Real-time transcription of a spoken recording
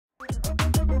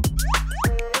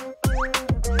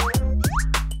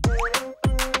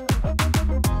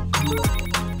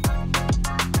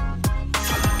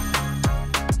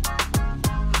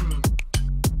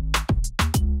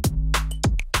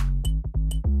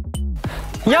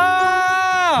야!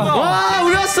 와,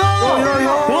 우리 왔어!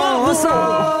 와,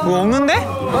 왔어! 뭐 없는데?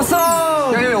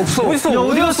 왔어! 야, 여기 없어. 어딨어? 야,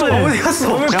 어디 갔어? 어디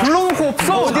갔어? 왜 불러놓고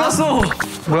없어? 어디 갔어?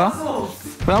 뭐야?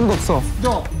 왜 아무도 없어?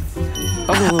 나도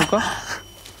부를까?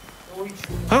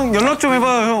 형, 연락 좀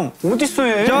해봐요, 형. 어딨어,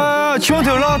 얘? 야,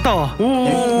 지호한테 연락 왔다.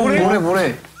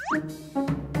 뭐래?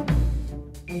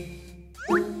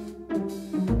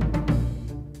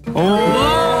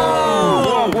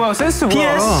 뭐야, 센스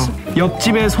뭐야? PS,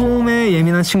 옆집에 소음에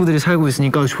예민한 친구들이 살고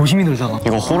있으니까 조심히 놀잖아.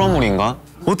 이거 호러물인가?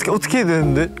 어떻게 해야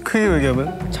되는데? 크게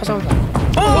얘기하면? 찾아오자.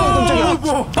 깜짝이야.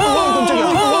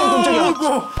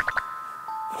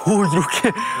 오,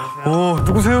 이렇게.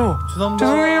 누구세요?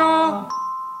 죄송해요.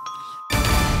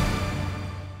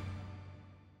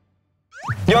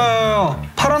 야,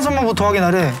 파란 선반부터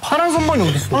확인하래. 파란 선반이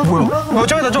어딨어? 뭐야?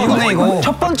 저기다. 이거.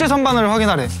 첫 번째 선반을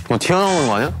확인하래. 뭐 튀어나오는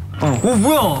거 아니야?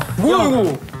 뭐야 이거?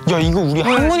 야, 이거 우리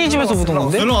할머니 집에서 보던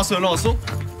건데? 연락 왔어?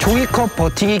 종이컵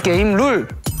버티기 게임 룰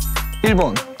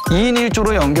 1번 2인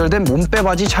 1조로 연결된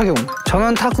몸빼바지 착용.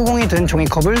 전원 탁구공이 된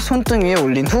종이컵을 손등 위에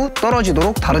올린 후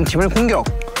떨어지도록 다른 팀을 공격.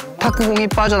 탁구공이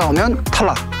빠져나오면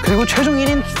탈락. 그리고 최종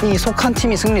 1인이 속한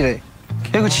팀이 승리래. 야,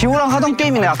 이거 지호랑 하던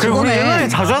게임이네. 아, 우리 옛날에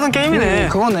자주 하던 게임이네.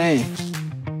 그거네.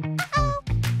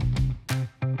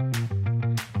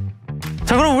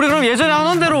 자, 그럼 예전에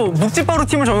하던 대로 묵찌바로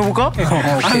팀을 정해볼까?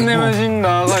 안 내면 진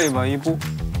가위바위보.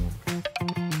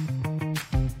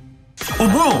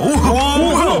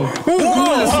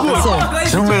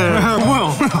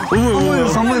 뭐야?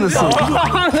 선물이 됐어.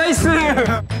 나이스!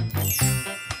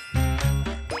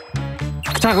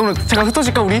 자, 그럼 제가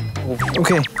흩어질까, 우리?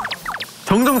 오케이.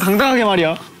 정정당당하게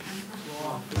말이야.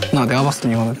 내가 봤을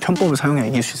땐 이거는 편법을 사용해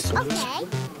이길 수 있어.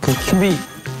 준비,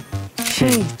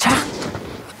 시작!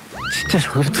 진짜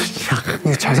저기부터 시작.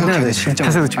 이거 잘 생각해야 돼, 진짜.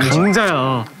 자세도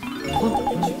강자야.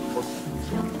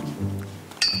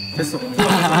 됐어.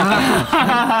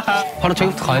 바로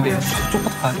저기부터 가야 돼.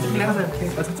 저쪽부터 가야 돼.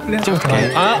 저기부터 가야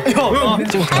돼.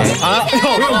 저기부터 가야 돼.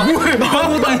 뭐해? 나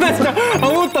아무것도 안 했어.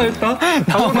 아무것도 안 했다.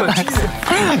 아무것도 안 했어.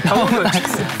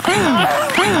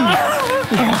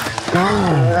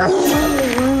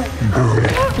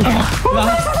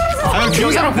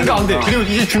 죽은 사람 공격 안 돼. 그리고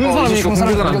이제 죽은 사람이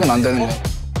공격은 안 되는 거.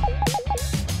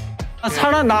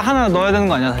 나 하나 넣어야 되는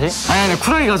거 아니야, 다시? 아니,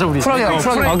 쿨하게 가자, 우리. 쿨하게.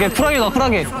 오케이, 쿨하게 넣어,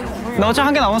 쿨하게. 나 어차피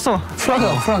한 개 남았어. 쿨하게.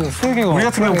 우리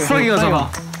같은 경우 쿨하게 가잖아.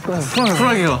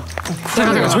 쿨하게 가.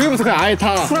 잠깐. 저기부터 그냥 아예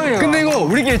다 끝내고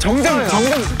우리끼리 정정.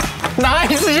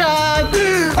 나이스 샷!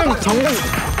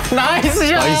 나이스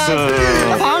샷!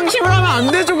 나이스. 방심을 하면 안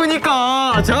되죠,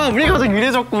 그니까. 자, 우리 가장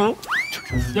유리해졌고.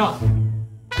 야,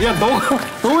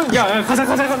 가자.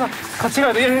 같이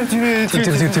가야 돼. 뒤로.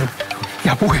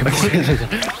 야, 뭐해.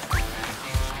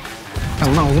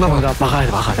 옥나 먼저 막아야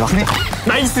돼.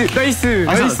 나이스.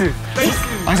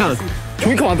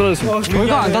 종이컵 안 떨어졌어.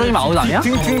 종이컵 안 떨어지면 아웃 아니야?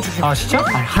 아, 진짜?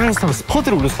 아니, 하늘스타로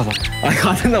스퍼드를 올려서 가자. 아니, 그거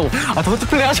안 된다고. 더티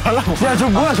플레이 하지 말라고. 야, 저거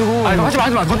뭐야, 저거. 아니, 하지 마.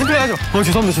 더티 플레이 하지 마.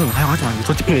 죄송합니다. 아니, 하지 마.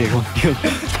 더티 플레이, 이건.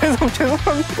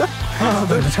 죄송합니다.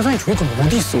 세상에 종이컵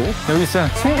어디 있어? 여기 있어.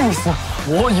 숨겨 있어. 와,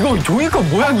 이거 종이컵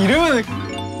모양 이러면.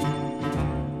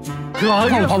 그거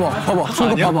하긴. 봐봐.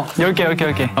 종이컵 봐봐.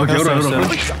 10개. 아, 열어.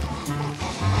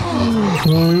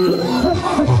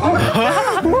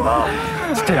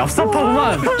 진짜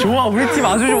얍삽하구만. 좋아, 우리 팀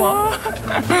아주 좋아.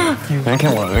 왜 이렇게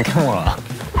몰아?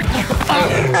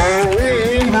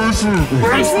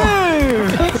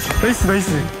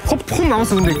 나이스. 컵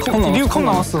남았어, 근데. 리우 컵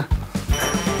남았어.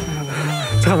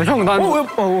 잠깐만, 형,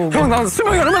 난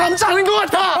수명이 얼마 남지 않은 것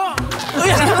같아!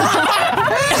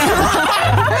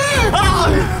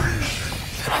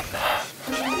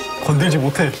 건들지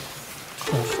못해.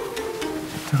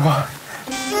 들어와.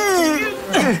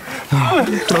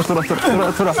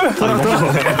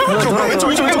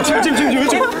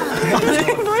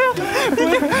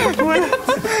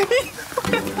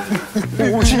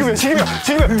 오, 지금이야.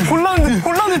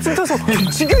 홀란드 틈타서.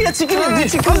 지금이야. 안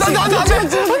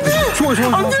돼. 좋아.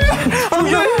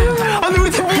 안 돼, 우리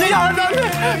팀 미야. 안 돼.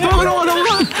 넘어가. 안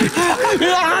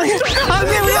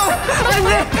돼, 우리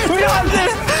안 돼.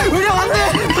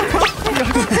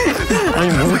 아니,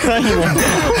 뭐야, 이거.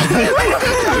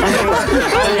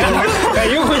 야,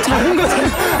 이거 거의 작은 거잖아.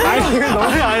 아니, 이거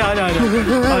아니.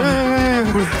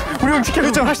 우리 형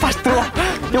지켜줬잖아. 다시 들어와. 야,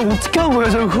 어떻게 한 거야,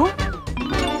 저거?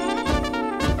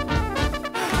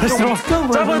 다시 들어와.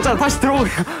 짧았잖아. 다시 들어오게.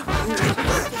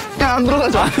 야, 안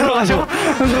들어가죠.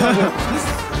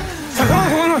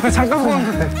 잠깐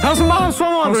그만 돼. 다 수만 원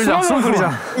돌리자.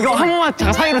 이거 한 번만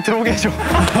잠깐 사이로 들어오게 해줘.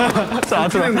 자,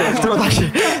 들어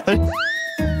다시.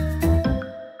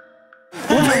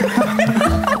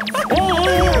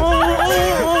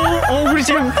 우리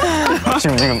지금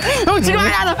형 지금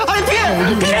아니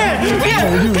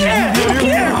피해.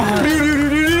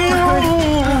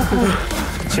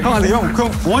 형 안돼 형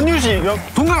그럼 원유지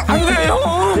동강 안 돼 형.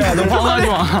 야, 너 방어하지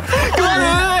마.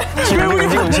 그만해.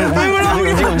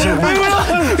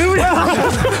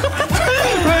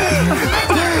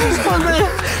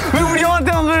 왜 우리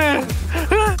형한테만 그래?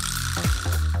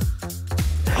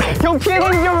 형 피해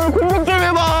다니려면 공격 좀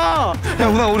해봐. 야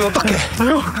우나 우리 어떡해?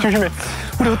 조심해.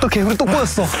 우리 어떡해? 우리 또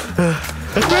꼬였어.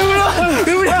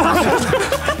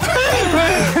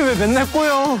 왜 맨날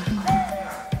꼬여?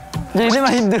 이제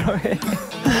이제만 힘들어해.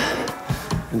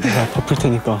 내가 바쁠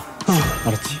테니까.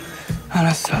 알았지?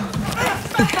 알았어.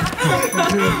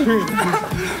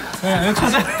 야,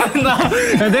 찾아간다. 야,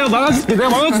 내가 막아줄게.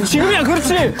 지금이야,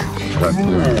 그렇지?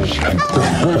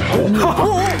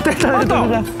 됐다.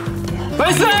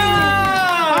 나이스!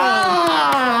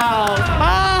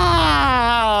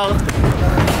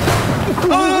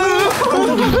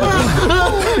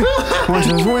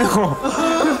 죄송해요.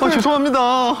 죄송합니다.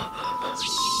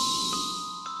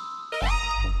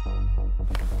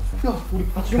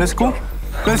 렛츠고.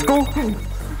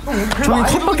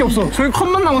 저기 컵밖에 없어. 저기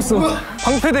컵만 남았어.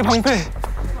 방패.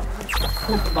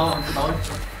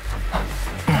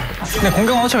 근데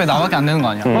공격은 어차피 나밖에 안 되는 거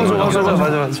아니야? 맞아.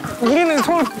 우리는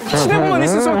서로 친해보만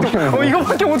있을 수 없게.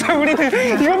 이거밖에 못해,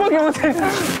 우리는. 이거밖에 못해.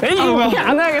 에이, 이거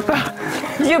안 해야겠다.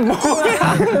 이게 뭐야?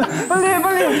 빨리 해.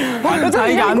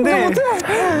 이게 안 돼.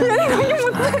 이거밖에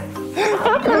못해.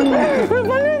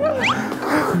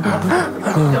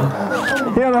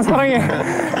 야, 나 사랑해. 야,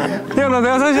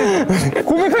 내가 사실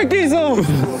고백할 게 있어.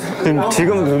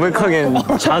 지금 고백하기엔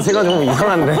자세가 좀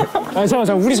이상한데.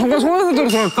 자, 우리 잠깐 소년들로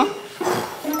들어갈까?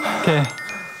 오케이.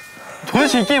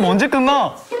 도대체 이 게임 언제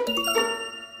끝나?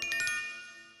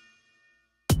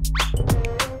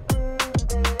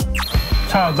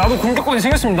 자, 나도 공격권이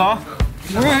생겼습니다.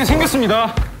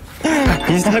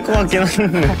 비슷할 것 같긴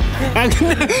한데.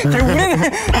 근데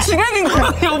우리는 진행인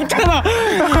거밖에 없잖아.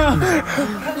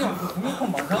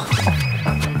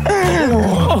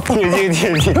 뒤에.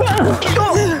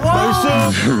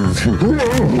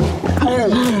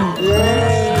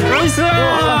 나이스!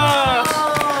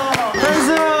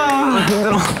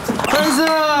 힘들어.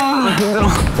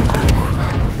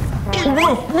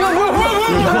 뭐야?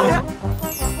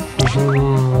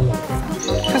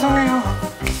 죄송해요.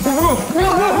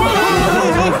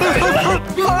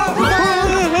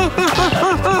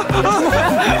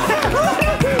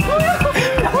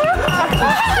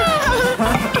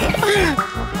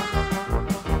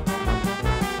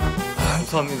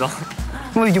 감사합니다.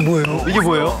 이게 뭐예요? 이게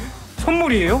뭐예요?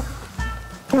 선물이에요?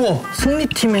 우와,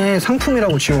 승리팀의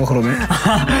상품이라고 지호가 그러네.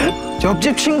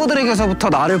 옆집 친구들에게서부터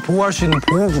나를 보호할 수 있는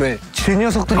보호구래. 제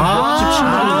녀석들이 옆집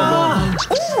친구들인가 봐.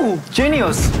 오!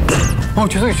 제니어스.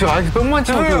 죄송해요. 뿅만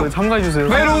치고 참가해주세요.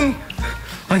 메롱.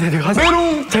 아니, 내가 하자.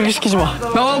 메롱. 대기시키지 마.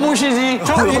 나와보시지.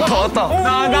 더 왔다.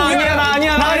 나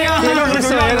아니야. 얘가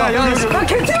그랬어. 나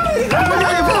괜찮아.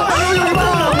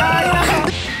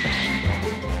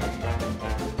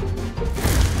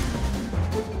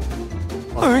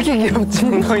 왜 이렇게 귀엽지?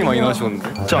 생각이 많이 나셨는데.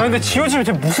 야, 근데 지호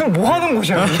집에 뭐 하는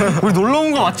곳이야? 우리 놀러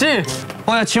온 거 맞지?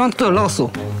 야, 지호한테 또 연락 왔어.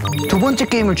 두 번째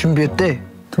게임을 준비했대.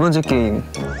 두 번째 게임.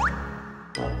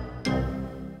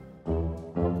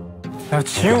 야,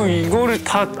 지호 이거를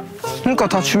다... 그러니까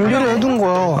다 준비를 해둔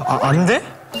거야. 안 돼?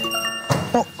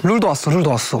 룰도 왔어.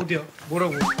 어디야?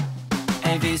 뭐라고?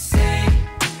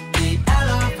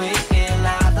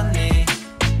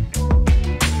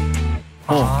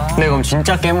 네, 그럼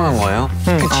진짜 깨무는 거예요?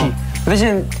 그치.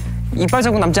 대신 이빨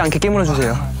자국 남지 않게 깨물어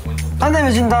주세요. 안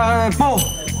되면 진다. 뽀!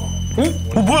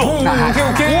 뭐야?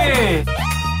 오케이.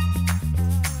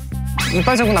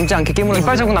 이빨 자국 남지 않게 깨물어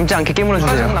주세요.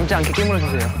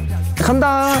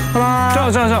 간다.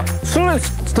 하나, 자. 숨을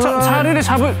자리를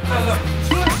잡을.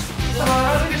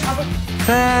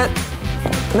 셋,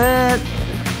 넷,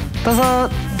 다섯,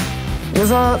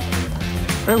 여섯,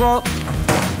 일곱,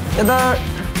 여덟,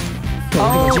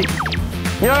 아홉,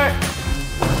 열.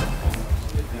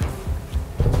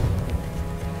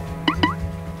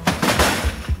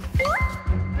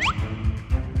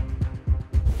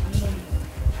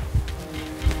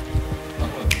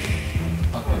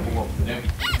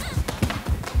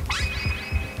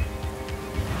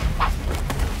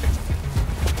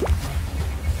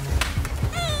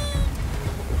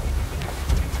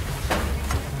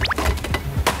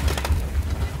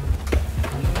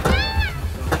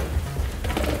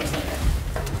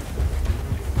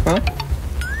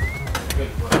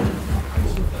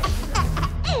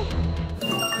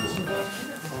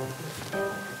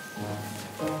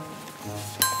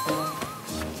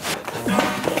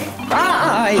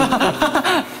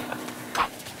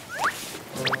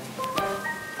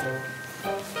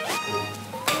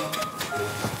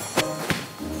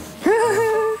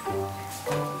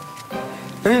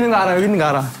 알아. 여기 있는 거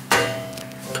알아.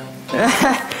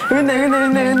 여기 있네.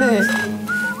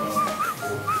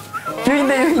 여기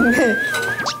있네.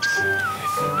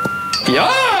 야!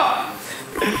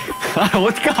 아,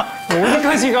 어디가?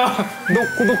 어디까지 가?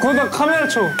 너 거기다 카메라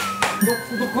쳐.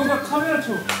 너 거기다 카메라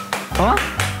쳐. 어?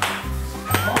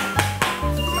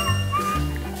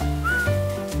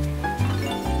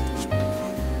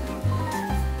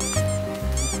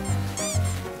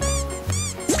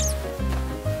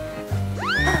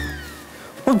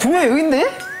 분명 여긴데?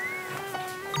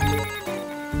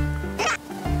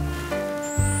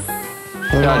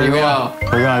 야, 리베야.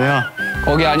 거기 아니야.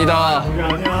 거기 아니다. 거기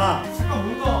아니야.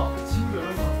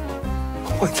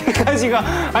 어디까지 가?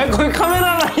 아니, 거기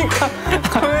카메라라니까.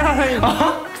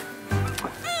 카메라라니까.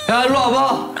 야, 일로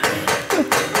와봐.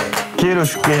 기회를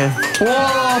줄게.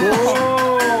 와.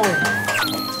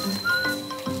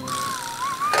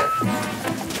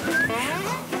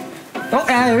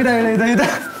 야, 여기다.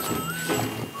 리우야.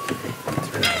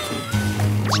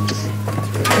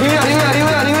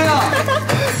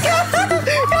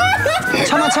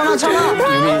 참아.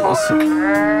 여기 있어.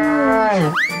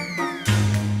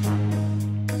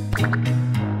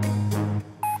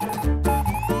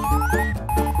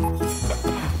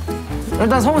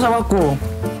 일단 성우 잡았고.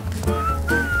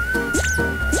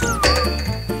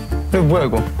 이거 뭐야,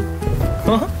 이거?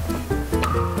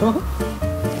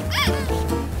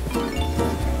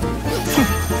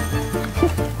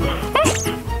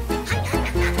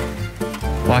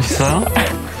 맛있어요?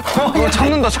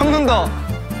 참는다.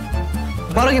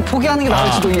 빠르게 포기하는 게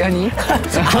나을지도, 이한이.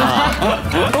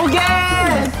 오케이!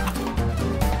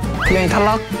 이한이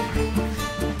탈락. 야,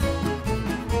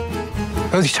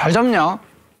 어떻게 잘 잡냐?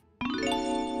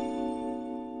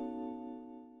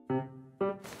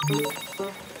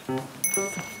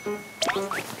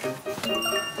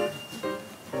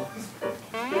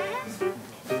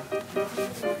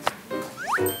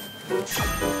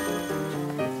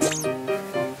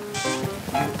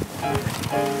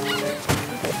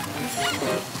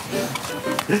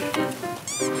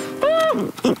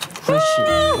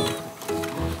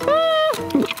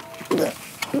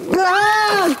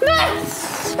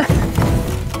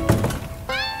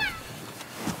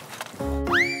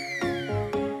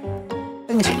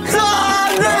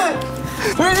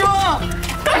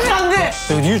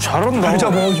 야, 니 잘한다. 진짜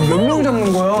뭐 몇 명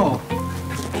잡는 거야?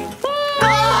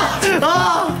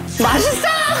 맛있어?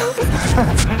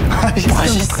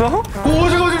 오,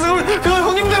 잠깐만. 그거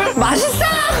형님들. 맛있어!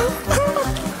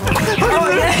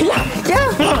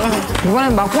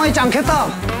 이번엔 막고 있지 않겠다.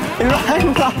 일로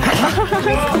와.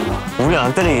 우리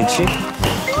안 때리겠지?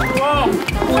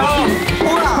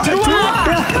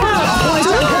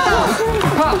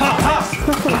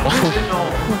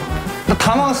 나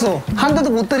다 막았어. 한 대도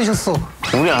못 때리셨어.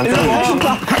 우리 안 때리겠지?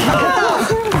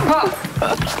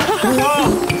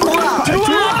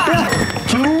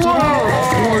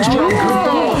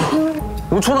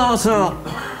 5초 남았어요.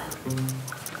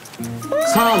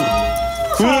 3,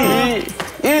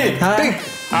 2, 1.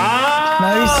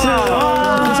 나이스.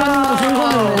 기사님도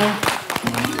성공이네.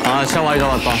 아, 진짜 많이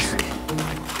잡았다.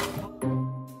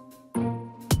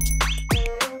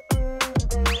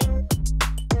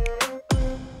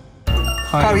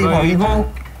 가위바위보.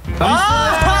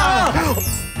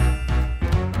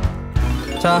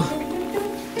 자,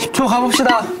 10초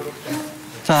가봅시다.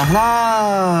 자,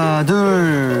 하나,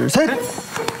 둘, 셋.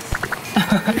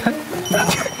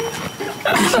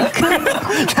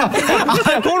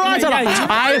 코로 하잖아.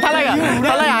 아, 이거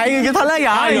탈락이야. 이게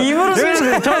탈락이야. 아, 입으로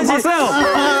쓰면 저 봤어요.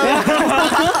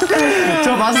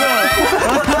 저 봤어요.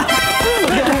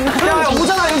 야,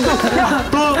 오잖아, 여기. 야,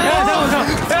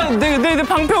 잠깐만. 야, 내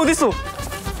방패 어딨어?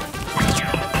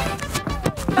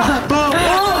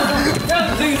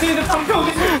 야, 내 방패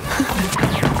어딨어?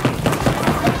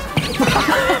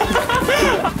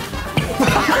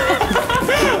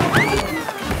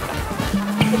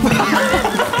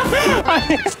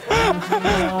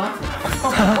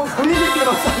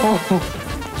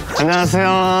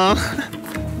 안녕하세요.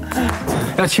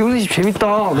 야, 지훈이 집 재밌다.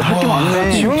 너 할 게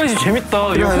많네. 지훈아 씨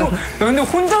재밌다. 야, 근데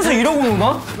혼자서 이러고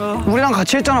노나? 우리랑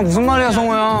같이 했잖아. 무슨 말이야,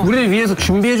 성호야. 우리를 위해서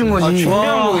준비해준 거지.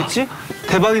 준비한 거겠지?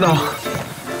 대박이다.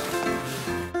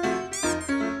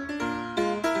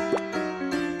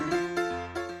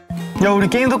 야, 우리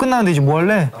게임도 끝났는데 이제 뭐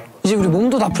할래? 이제 우리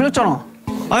몸도 다 풀렸잖아.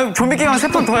 아니, 좀비 게임 한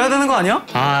 3판 더 해야 되는 거 아니야?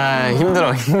 아,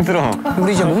 힘들어.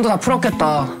 우리 이제 몸도 다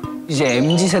풀었겠다. 이제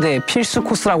MZ 세대의 필수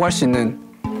코스라고 할 수 있는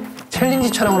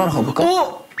챌린지 촬영을 하러 가볼까?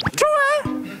 좋아!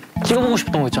 찍어보고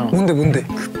싶던 거 있잖아. 뭔데?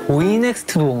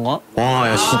 보이넥스트도어인가? 와,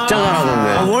 야, 진짜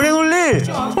잘하던데. 원앤올리!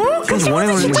 그치,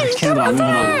 원앤올리. 걔네도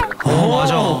아는구나.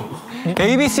 맞아.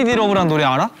 ABCD 러브란 노래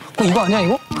알아? 이거 아니야,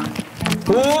 이거?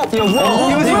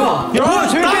 야,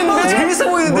 재밌겠는데? 재밌어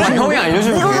보이는데? 와, 형이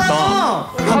알려주면 되겠다.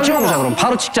 한번 찍어보자 그럼.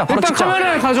 바로 찍자. 바로 찍자.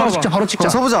 카메라를 가져와봐. 바로 찍자.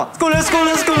 서보자.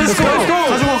 렛츠고.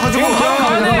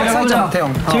 가져가.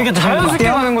 태영. 재밌겠다. 자연스럽게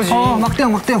하는 거지.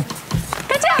 막대형.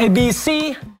 A, B,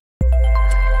 C.